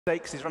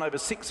Stakes is run over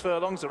 6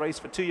 furlongs, a race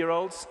for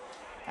 2-year-olds,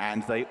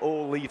 and they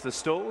all leave the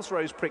stalls.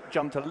 Rose Prick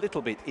jumped a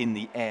little bit in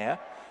the air.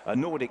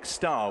 Nordic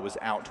Star was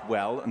out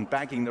well and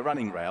bagging the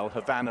running rail.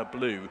 Havana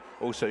Blue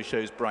also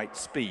shows bright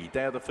speed.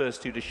 They are the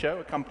first two to show,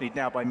 accompanied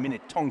now by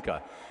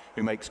Minnetonka,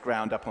 who makes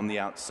ground up on the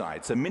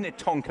outside. So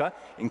Minnetonka,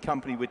 in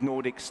company with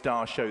Nordic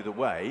Star, show the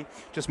way.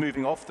 Just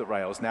moving off the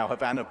rails now,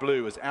 Havana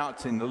Blue is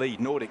out in the lead.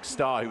 Nordic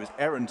Star, who was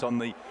errant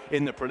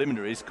in the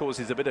preliminaries,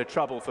 causes a bit of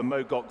trouble for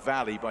Mogok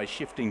Valley by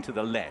shifting to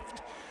the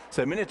left.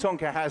 So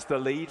Minnetonka has the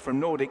lead from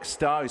Nordic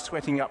Star, who's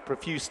sweating up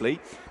profusely.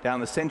 Down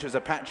the centre is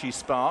Apache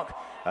Spark.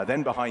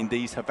 Then behind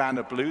these,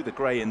 Havana Blue, the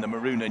grey and the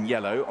maroon and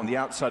yellow. On the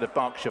outside of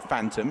Berkshire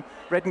Phantom.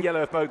 Red and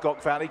yellow of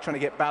Mogok Valley, trying to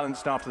get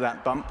balanced after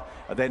that bump.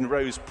 Then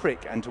Rose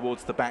Prick, and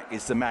towards the back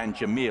is Zaman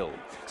Jamil.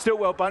 Still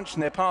well bunched,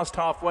 and they're past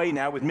halfway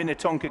now, with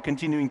Minnetonka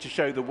continuing to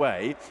show the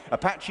way.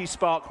 Apache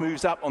Spark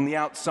moves up on the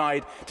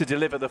outside to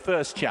deliver the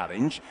first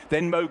challenge.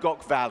 Then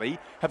Mogok Valley.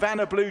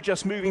 Havana Blue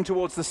just moving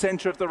towards the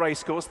centre of the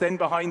racecourse. Then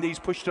behind these,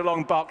 pushed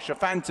along Berkshire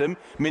Phantom.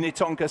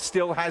 Minnetonka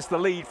still has the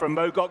lead from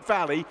Mogok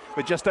Valley,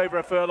 with just over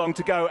a furlong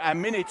to go,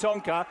 and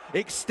Minnetonka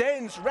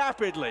extends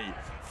rapidly.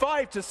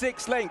 5 to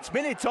 6 lengths.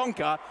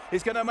 Minnetonka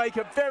is going to make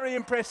a very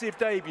impressive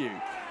debut.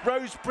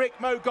 Rose Prick,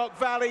 Mogok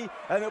Valley,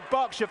 and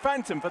Berkshire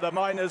Phantom for the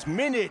minors.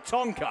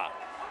 Minnetonka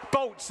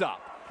bolts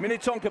up.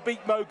 Minnetonka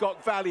beat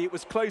Mogok Valley. It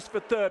was close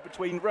for third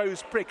between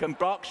Rose Prick and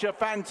Berkshire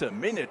Phantom.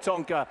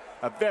 Minnetonka,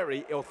 a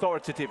very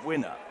authoritative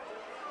winner.